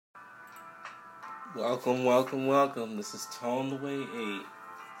Welcome, welcome, welcome. This is Tone the Way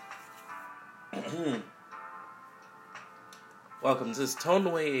 8. Welcome. This is Tone the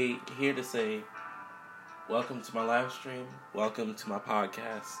Way 8 here to say welcome to my live stream. Welcome to my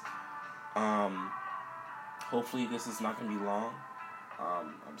podcast. Hopefully this is not going to be long.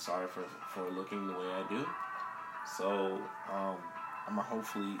 I'm sorry for looking the way I do. So, I'm going to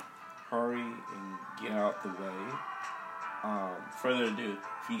hopefully hurry and get out the way. Further ado,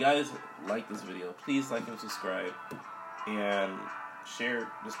 if you guys like this video, please like and subscribe and share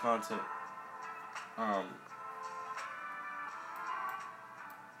this content.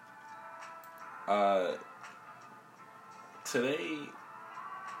 Today,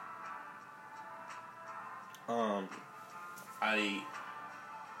 I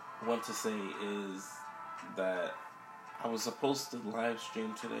want to say is that I was supposed to live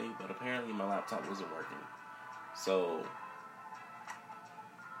stream today, but apparently my laptop wasn't working. So,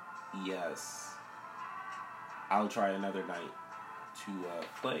 yes, I'll try another night to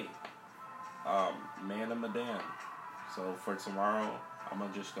play Man of Medan. So for tomorrow, I'm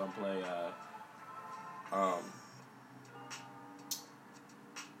just gonna play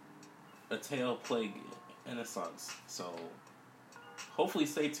A Tale Plague Innocence. So hopefully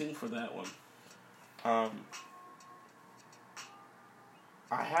stay tuned for that one.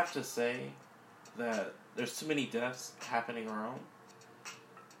 I have to say that there's too many deaths happening around.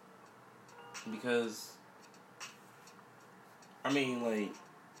 Because, you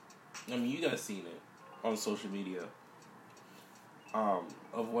guys seen it on social media,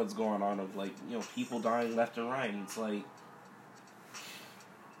 of what's going on, of, people dying left and right, and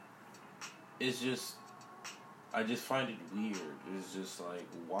it's just, I just find it weird. It's just,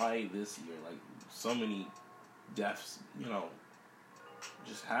 why this year, so many deaths,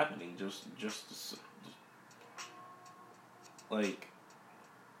 just happening, just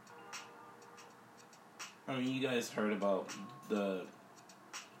you guys heard about the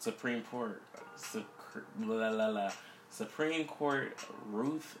Supreme Court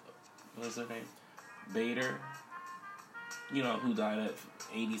Ruth, what was her name? Bader, who died at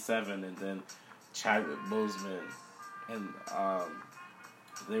 87, and then Chadwick Boseman, and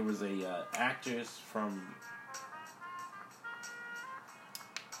there was a actress from,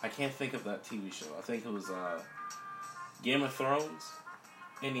 I can't think of that TV show. I think it was Game of Thrones.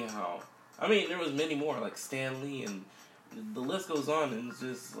 Anyhow, there was many more, like Stan Lee, and the list goes on, and it's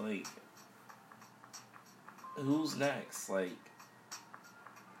just, who's next? I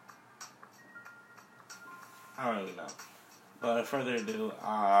don't even know. But further ado,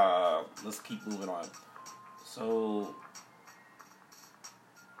 let's keep moving on. So,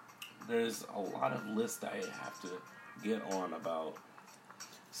 there's a lot of lists that I have to get on about.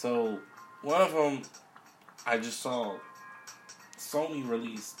 So, one of them, I just saw Sony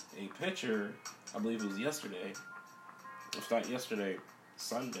released a picture, I believe it was yesterday. If not yesterday,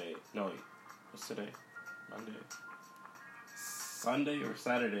 Sunday. No, wait. What's today? Monday. Sunday or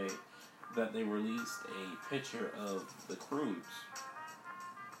Saturday, that they released a picture of the Croods.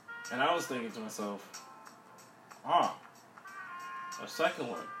 And I was thinking to myself, a second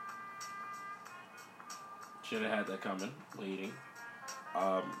one. Should have had that coming, waiting.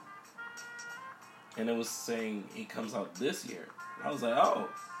 And it was saying it comes out this year. I was like, oh.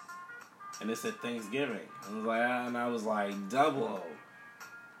 And it said Thanksgiving. And I was like, double O.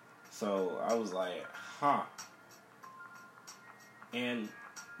 So I was like, huh. And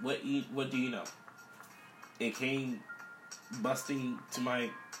what do you know? It came busting to my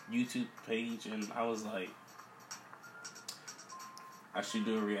YouTube page, and I was like, I should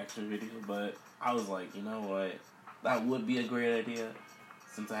do a reaction video, but I was like, you know what? That would be a great idea,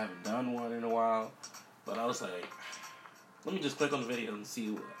 since I haven't done one in a while. But I was like, let me just click on the video and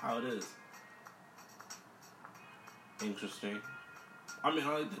see how it is. Interesting. I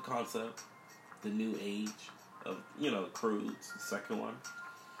like the concept, the new age of, Croods, the second one.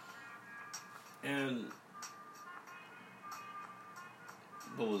 And,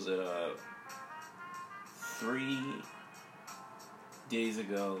 what was it, 3 days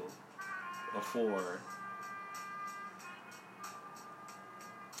ago, or 4,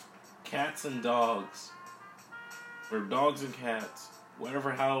 cats and dogs, or dogs and cats,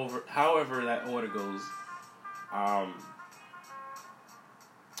 however that order goes,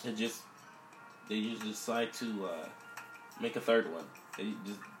 they just decide to make a third one.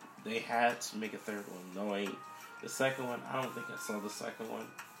 They had to make a third one. No, the second one, I don't think I saw the second one,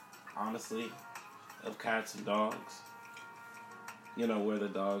 honestly, of cats and dogs. Where the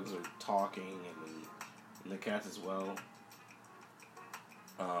dogs are talking and the cats as well.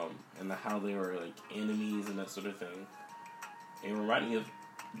 And how they were enemies and that sort of thing. It reminded me of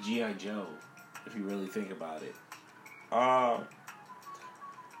G.I. Joe. if you really think about it.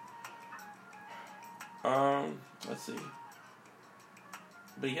 Let's see.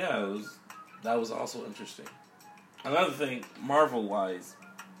 But yeah, that was also interesting. Another thing, Marvel-wise,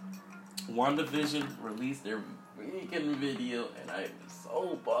 WandaVision released their freaking video, and I was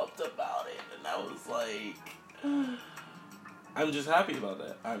so bumped about it, and I was like, I'm just happy about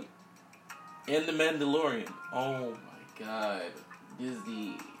that. And The Mandalorian. Oh my god.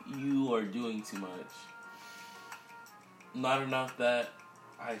 Disney, you are doing too much. Not enough that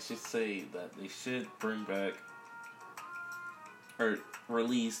I should say that they should bring back or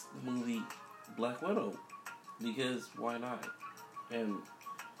release the movie Black Widow. Because why not? And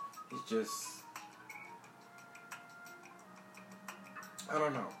it's just, I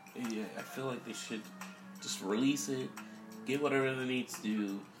don't know. Yeah, I feel like they should just release it, get whatever it needs to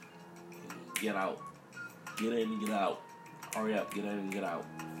do, and get out. Get in and get out. Hurry up, get in and get out.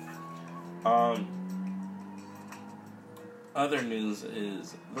 Other news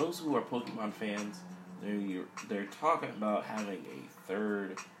is those who are Pokemon fans, they're talking about having a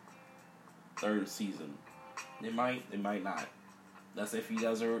third season. They might not. That's if you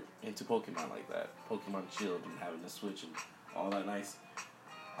guys are into Pokemon like that, Pokemon Shield, and having to switch and all that nice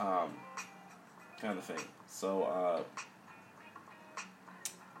kind of thing. So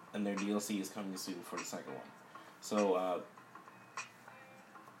and their DLC is coming soon for the second one. So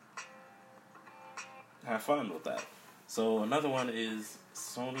have fun with that. So another one is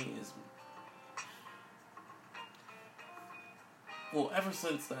Sony is, well, ever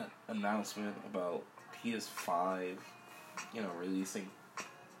since that announcement about PS5, releasing,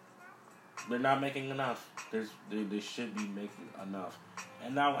 they're not making enough. They should be making enough.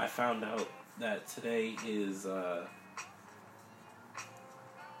 And now I found out that today is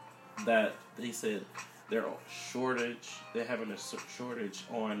that they said they're having a shortage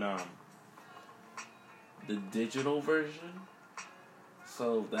on the digital version.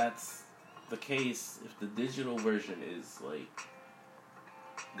 So that's the case. If the digital version is like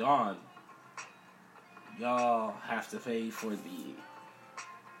gone, y'all have to pay for the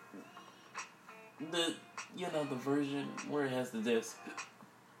version where it has the disc,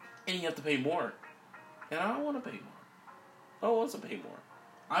 and you have to pay more. And I don't want to pay more. I don't want to pay more.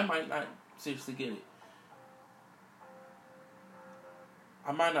 I might not seriously get it.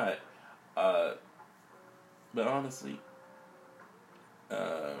 I might not. But honestly,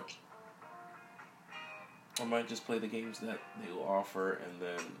 I might just play the games that they will offer, and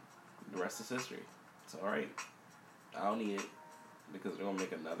then the rest is history. It's alright. I don't need it, because they're going to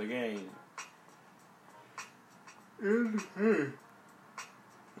make another game. And hey,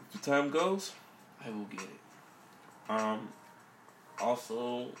 if the time goes, I will get it.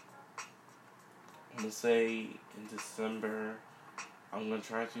 Also, I'm going to say in December, I'm going to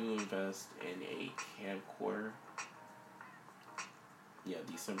try to invest in a camcorder. Yeah,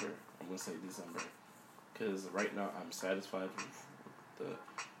 December. I'm going to say December. Because right now I'm satisfied with the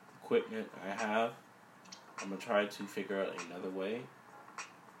equipment I have. I'm going to try to figure out another way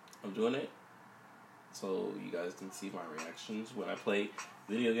of doing it, so you guys can see my reactions when I play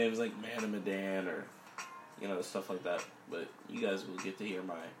video games like Man of Medan or, stuff like that. But you guys will get to hear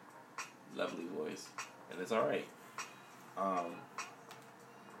my lovely voice. And it's alright.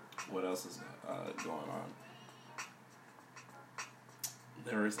 What else is going on?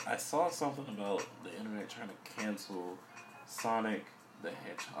 I saw something about the internet trying to cancel Sonic the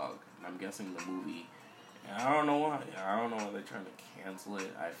Hedgehog, and I'm guessing the movie. And I don't know why. I don't know why they're trying to cancel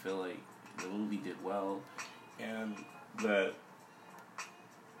it. I feel like the movie did well, and that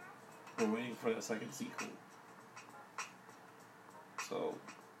we're waiting for the second sequel. So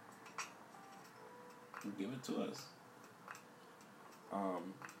give it to us.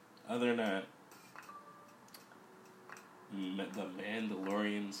 Other than that, the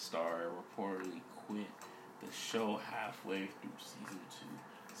Mandalorian star reportedly quit the show halfway through season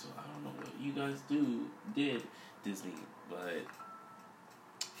 2. So I don't know what you guys did, Disney, but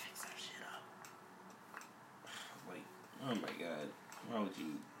fix that shit up. Like, oh my god, why would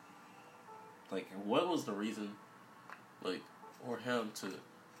you? Like, what was the reason, like, for him to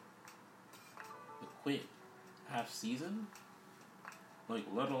quit half season? Like,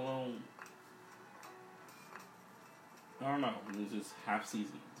 let alone, I don't know, it was just half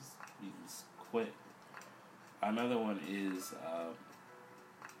season. He just quit. Another one is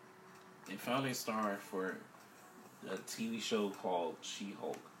a founding star for a TV show called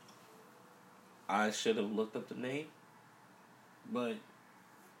She-Hulk. I should have looked up the name, but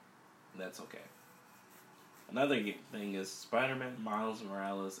that's okay. Another thing is Spider-Man Miles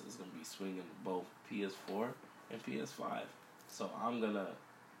Morales is going to be swinging both PS4 and PS5. So I'm going to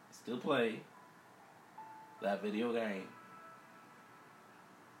still play that video game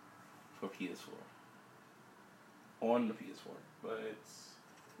for PS4. On the PS4. But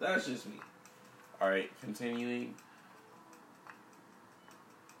that's just me. Alright, continuing.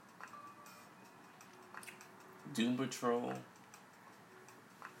 Doom Patrol.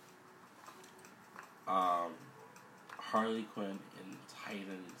 Harley Quinn and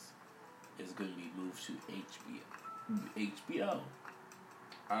Titans is going to be moved to HBO.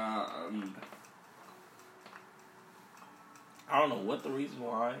 I don't know what the reason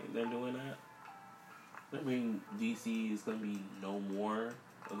why they're doing that. I mean, DC is going to be no more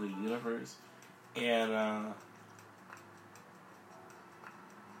of the universe. And,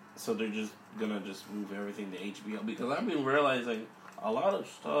 so they're just going to just move everything to HBO. Because I've been realizing a lot of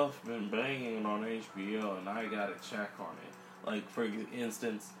stuff been banging on HBO, and I got to check on it. Like, for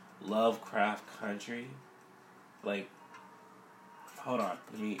instance, Lovecraft Country. Like, hold on.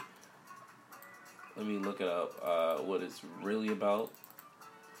 Let me look it up. What it's really about.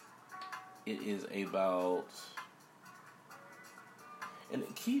 It is about, and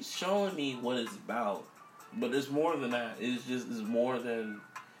it keeps showing me what it's about, but it's more than that. It's more than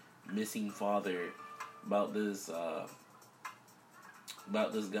missing father. About this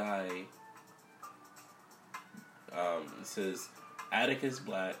guy. It says Atticus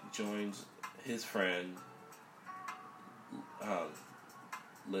Black joins his friend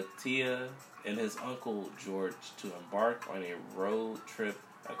Latia and his uncle George to embark on a road trip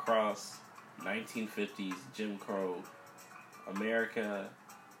across 1950s Jim Crow America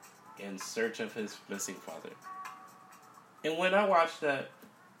in search of his missing father. And when I watched that,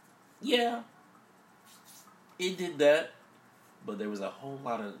 yeah, it did that, but there was a whole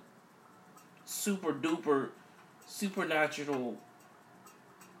lot of super duper supernatural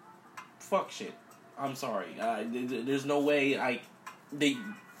fuck shit. I'm sorry. There's no way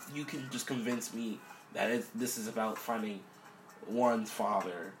you can just convince me that this is about finding one's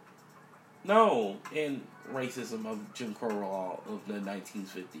father. No, and racism of Jim Crow law of the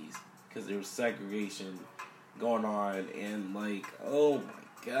 1950s, because there was segregation going on, and like, oh my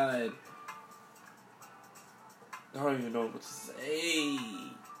god, I don't even know what to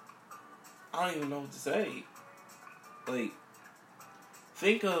say. Like,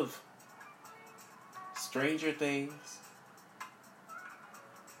 think of Stranger Things,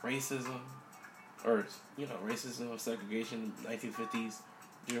 racism, or, racism of segregation, 1950s,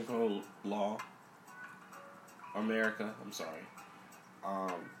 Jim Crow law, America, I'm sorry.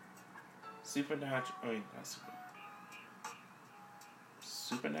 Supernatural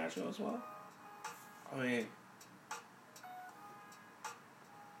as well?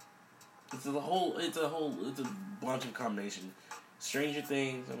 It's a bunch of combination. Stranger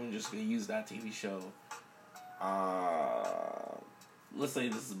Things, I'm just gonna use that TV show. Let's say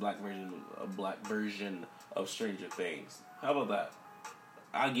this is a black version of Stranger Things. How about that?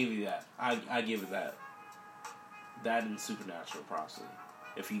 I'll give you that. I give it that. That and Supernatural, possibly.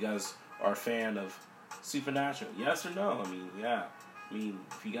 If you guys are a fan of Supernatural, yes or no? Yeah.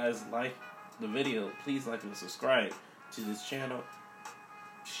 If you guys like the video, please like and subscribe to this channel.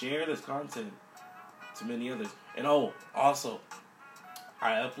 Share this content to many others. And also,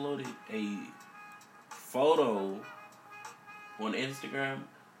 I uploaded a photo on Instagram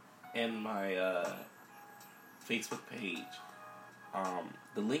and my Facebook page.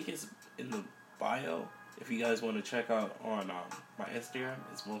 The link is in the bio. If you guys want to check out on my Instagram,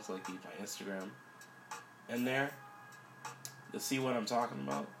 it's most likely my Instagram in there. You'll see what I'm talking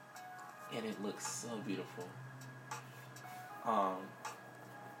about, and it looks so beautiful.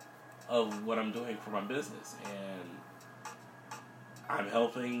 Of what I'm doing for my business, and I'm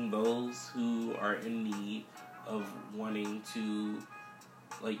helping those who are in need of wanting to,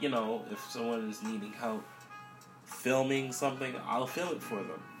 if someone is needing help filming something, I'll film it for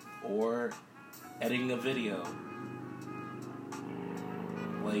them, or editing a video,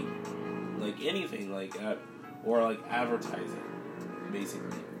 like anything like that, or like advertising,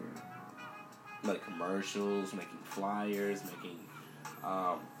 basically, like commercials, making flyers, making.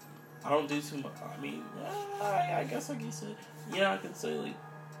 I don't do too much. I guess I can say, I can say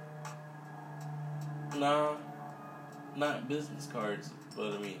nah, not business cards,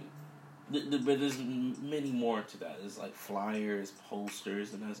 but but there's many more to that. There's like flyers,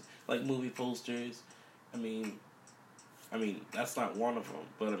 posters, and that's like movie posters. That's not one of them,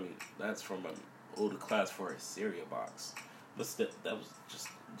 but that's from an older class for a cereal box. But still, that was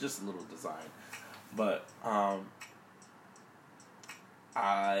just a little design. But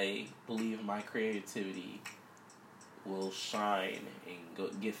I believe my creativity will shine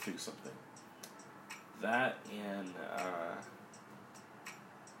and get through something. That and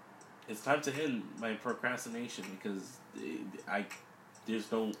it's time to end my procrastination because I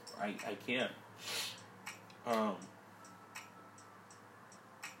can't.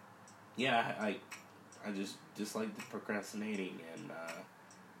 Yeah, I just dislike the procrastinating, and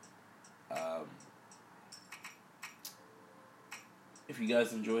if you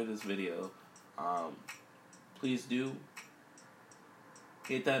guys enjoy this video, please do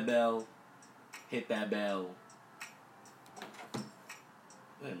hit that bell. Hit that bell.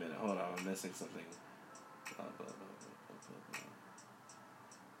 Wait a minute, hold on, I'm missing something.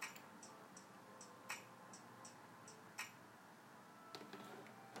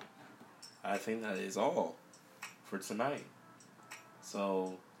 I think that is all for tonight.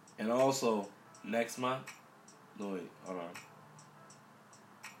 So, and also, next month, no wait, hold on.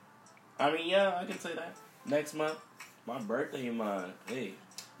 I mean, yeah, I can say that. Next month, my birthday month, hey,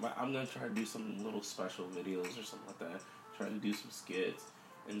 I'm gonna try to do some little special videos or something like that. Try to do some skits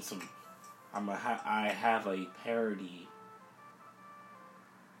and some, I have a parody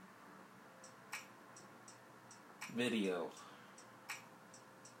video.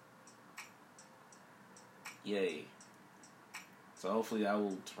 Yay. So hopefully that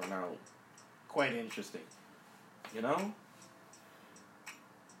will turn out quite interesting. You know?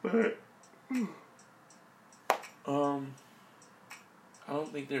 But I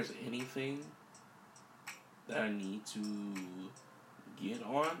don't think there's anything that I need to get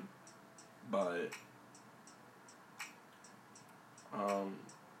on, but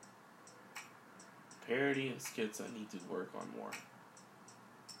parody and skits I need to work on more.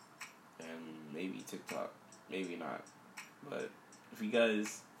 And maybe TikTok. Maybe not. But if you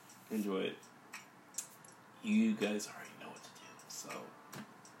guys enjoy it, you guys already know what to do. So,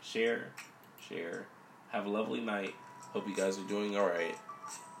 share. Have a lovely night. Hope you guys are doing alright.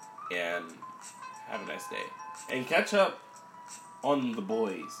 And have a nice day. And catch up on The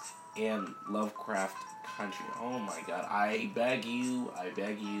Boys and Lovecraft Country. Oh my god. I beg you.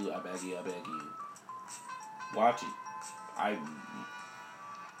 Watch it. I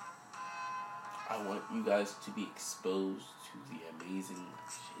want you guys to be exposed to the amazing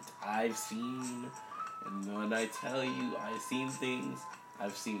shit I've seen. And when I tell you I've seen things,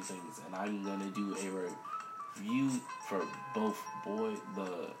 and I'm gonna do a review for both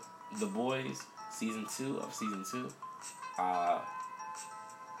The Boys season 2 of season 2.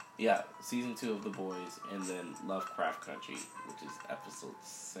 Season 2 of The Boys, and then Lovecraft Country, which is episode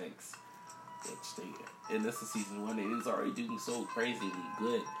 6. And this is season 1. It is already doing so crazily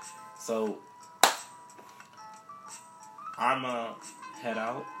good. So I'm head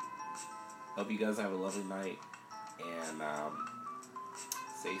out. Hope you guys have a lovely night, and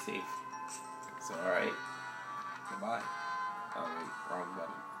stay safe. So, alright. Goodbye. Oh, wait, wrong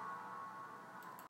button.